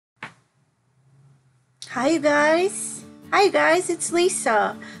Hi guys, it's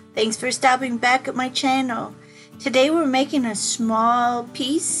Lisa. Thanks for stopping back at my channel. Today we're making a small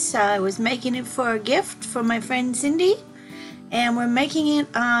piece. I was making it for a gift for my friend Cindy, and we're making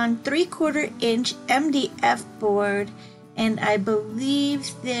it on 3/4 inch MDF board, and I believe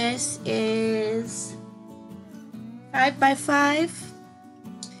this is 5 by 5.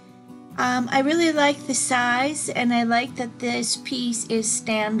 I really like the size, and I like that this piece is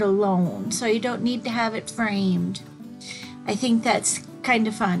standalone, so you don't need to have it framed. I think that's kind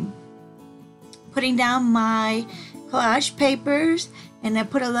of fun. Putting down my collage papers, and I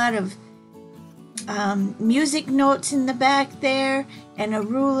put a lot of music notes in the back there, and a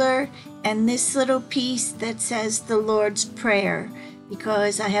ruler, and this little piece that says the Lord's Prayer,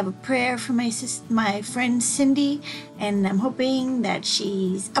 because I have a prayer for my friend Cindy, and I'm hoping that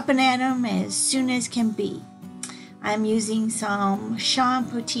she's up and at 'em as soon as can be. I'm using some Sean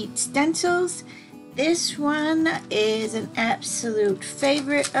Petite stencils. This one is an absolute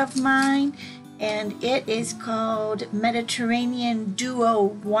favorite of mine, and it is called Mediterranean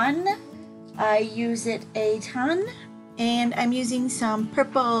Duo 1. I use it a ton, and I'm using some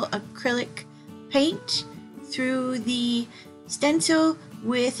purple acrylic paint through the stencil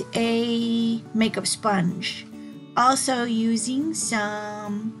with a makeup sponge. Also using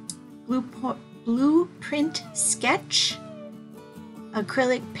some Blueprint Sketch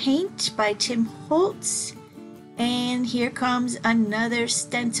acrylic paint by Holtz. And here comes another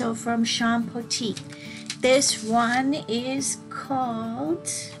stencil from Sean Petite. This one is called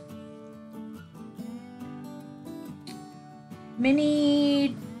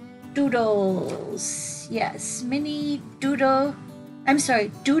Mini Doodles. Yes, Doodle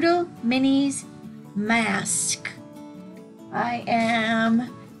Minis Mask. I am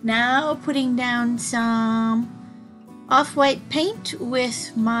now putting down some off-white paint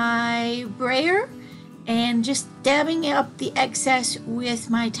with my brayer and just dabbing up the excess with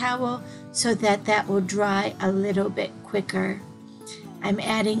my towel so that that will dry a little bit quicker. I'm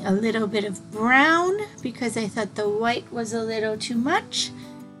adding a little bit of brown because I thought the white was a little too much.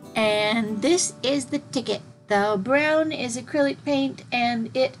 And this is the ticket. The brown is acrylic paint, and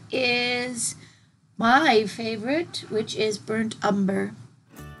it is my favorite, which is burnt umber.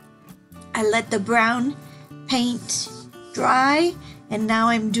 I let the brown paint dry, and now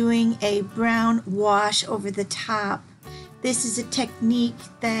I'm doing a brown wash over the top. This is a technique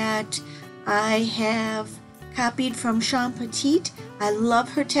that I have copied from Sean Petite. I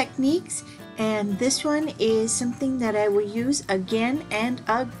love her techniques, and this one is something that I will use again and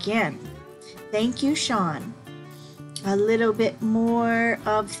again. Thank you, Sean. A little bit more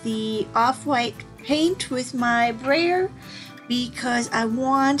of the off-white paint with my brayer because I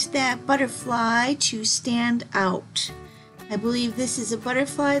want that butterfly to stand out. I believe this is a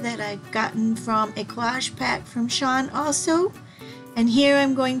butterfly that I've gotten from a collage pack from Sean also. And here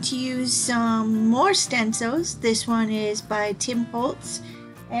I'm going to use some more stencils. This one is by Holtz,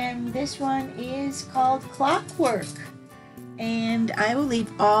 and this one is called Clockwork. And I will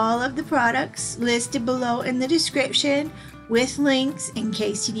leave all of the products listed below in the description with links in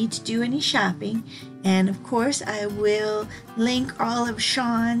case you need to do any shopping. And of course I will link all of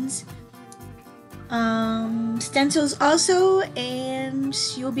Sean's stencils also, and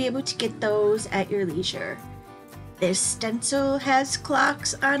you'll be able to get those at your leisure. This stencil has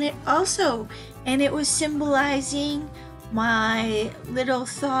clocks on it also, and it was symbolizing my little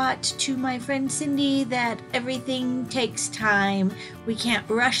thought to my friend Cindy that everything takes time. We can't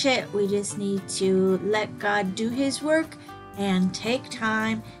rush it. We just need to let God do his work and take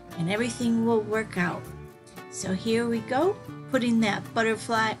time, and everything will work out. So here we go, putting that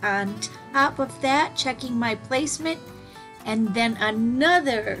butterfly on top of that, checking my placement, and then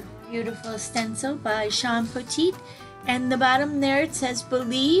another beautiful stencil by Sean Petite, and the bottom there it says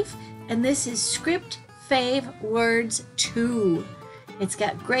believe, and this is script fave words 2. It's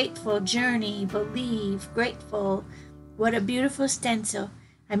got grateful, journey, believe, grateful. What a beautiful stencil.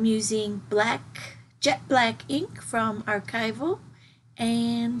 I'm using jet black ink from Archival,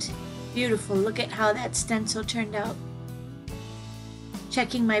 and beautiful. Look at how that stencil turned out.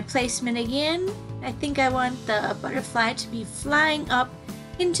 Checking my placement again. I think I want the butterfly to be flying up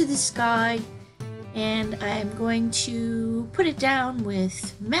into the sky, and I'm going to put it down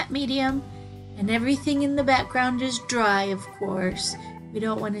with matte medium, and everything in the background is dry, of course. We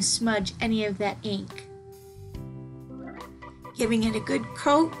don't want to smudge any of that ink. Giving it a good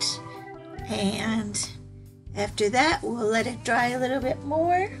coat, and after that we'll let it dry a little bit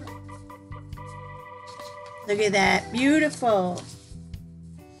more. Look at that, beautiful.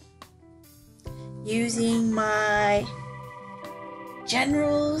 Using my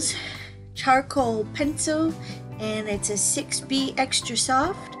General's charcoal pencil, and it's a 6B extra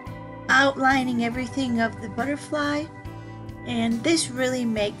soft, outlining everything of the butterfly. And this really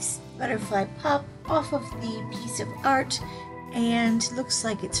makes butterfly pop off of the piece of art and looks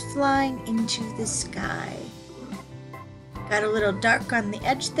like it's flying into the sky. Got a little dark on the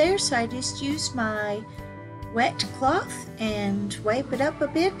edge there, so I just used my wet cloth and wipe it up a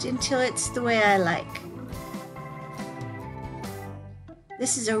bit until it's the way I like.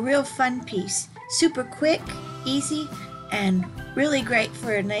 This is a real fun piece, super quick, easy, and really great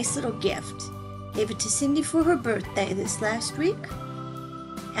for a nice little gift. Gave it to Cindy for her birthday this last week.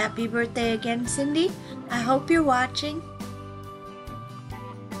 Happy birthday again, Cindy. I hope you're watching.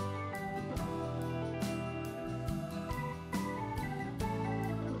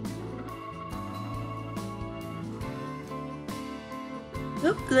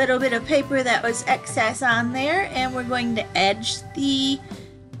 Oop, little bit of paper that was excess on there, and we're going to edge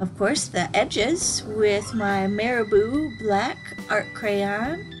of course, the edges with my Marabu black art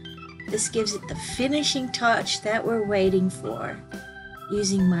crayon. This gives it the finishing touch that we're waiting for.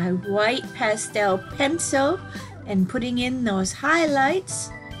 Using my white pastel pencil and putting in those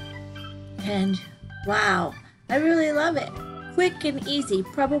highlights. And wow, I really love it. Quick and easy.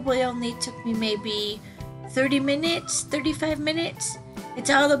 Probably only took me maybe 30 minutes, 35 minutes.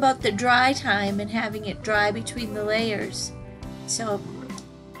 It's all about the dry time and having it dry between the layers. So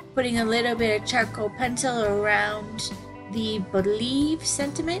putting a little bit of charcoal pencil around the believe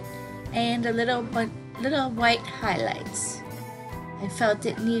sentiment and a little white highlights. I felt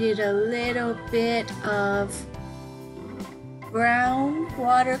it needed a little bit of brown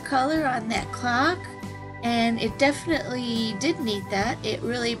watercolor on that clock, and it definitely did need that. It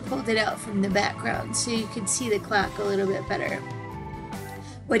really pulled it out from the background so you could see the clock a little bit better.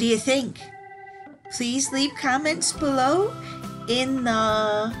 What do you think? Please leave comments below in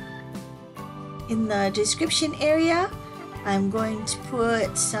the description area. I'm going to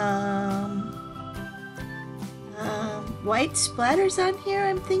put some white splatters on here,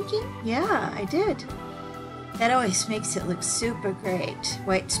 I'm thinking. Yeah, I did. That always makes it look super great,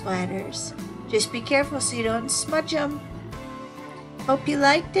 white splatters. Just be careful so you don't smudge them. Hope you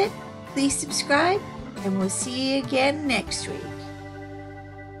liked it. Please subscribe, and we'll see you again next week.